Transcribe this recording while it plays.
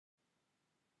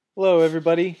Hello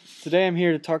everybody. Today I'm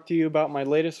here to talk to you about my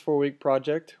latest 4-week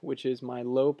project, which is my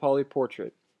low poly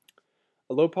portrait.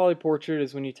 A low poly portrait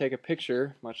is when you take a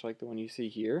picture, much like the one you see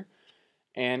here,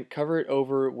 and cover it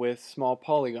over with small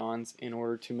polygons in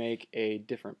order to make a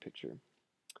different picture.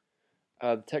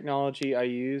 The technology I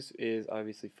use is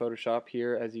obviously Photoshop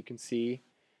here, as you can see,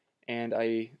 and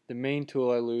the main tool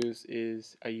I used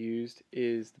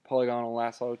is the polygonal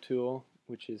lasso tool,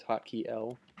 which is hotkey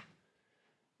L.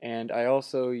 And I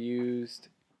also used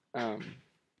a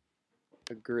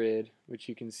grid, which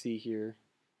you can see here.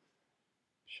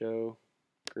 Show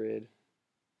grid.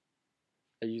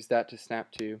 I used that to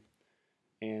snap to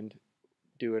and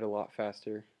do it a lot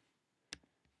faster.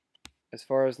 As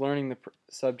far as learning the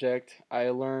subject, I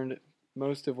learned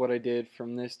most of what I did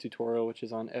from this tutorial, which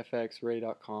is on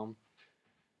fxray.com,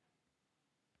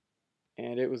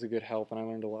 and it was a good help, and I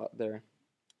learned a lot there.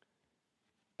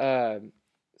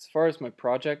 As far as my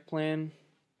project plan,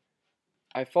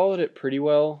 I followed it pretty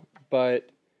well,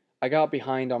 but I got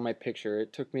behind on my picture.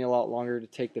 It took me a lot longer to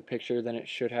take the picture than it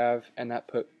should have, and that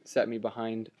set me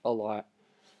behind a lot.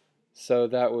 So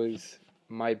that was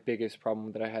my biggest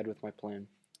problem that I had with my plan.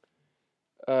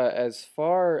 As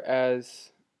far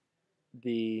as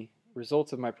the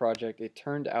results of my project, it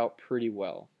turned out pretty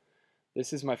well.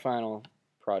 This is my final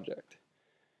project.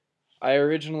 I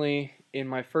originally, in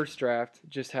my first draft,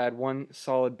 just had one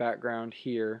solid background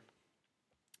here,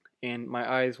 and my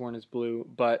eyes weren't as blue,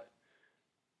 but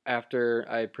after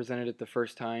I presented it the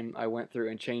first time, I went through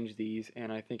and changed these,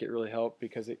 and I think it really helped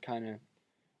because it kind of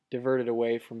diverted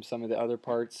away from some of the other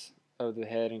parts of the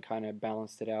head and kind of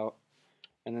balanced it out.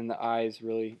 And then the eyes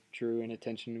really drew in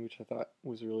attention, which I thought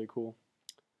was really cool.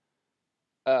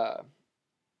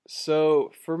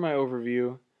 So for my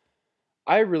overview,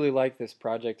 I really like this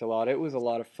project a lot. It was a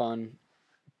lot of fun,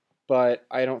 but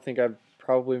I don't think I've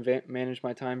probably managed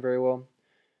my time very well.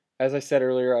 As I said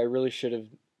earlier, I really should have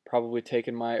probably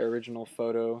taken my original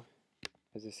photo,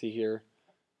 as you see here,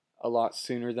 a lot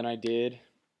sooner than I did,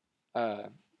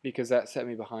 because that set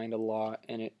me behind a lot,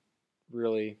 and it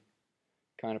really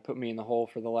kind of put me in the hole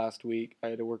for the last week. I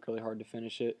had to work really hard to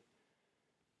finish it.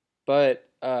 But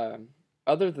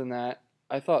other than that,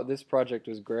 I thought this project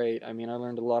was great. I mean, I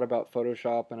learned a lot about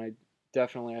Photoshop, and I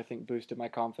think, boosted my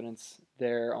confidence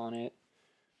there on it,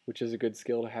 which is a good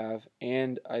skill to have.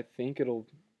 And I think it'll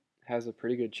has a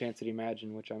pretty good chance at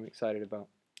Imagine, which I'm excited about.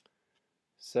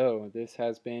 So this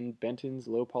has been Benton's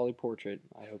low poly portrait.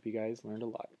 I hope you guys learned a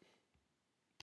lot.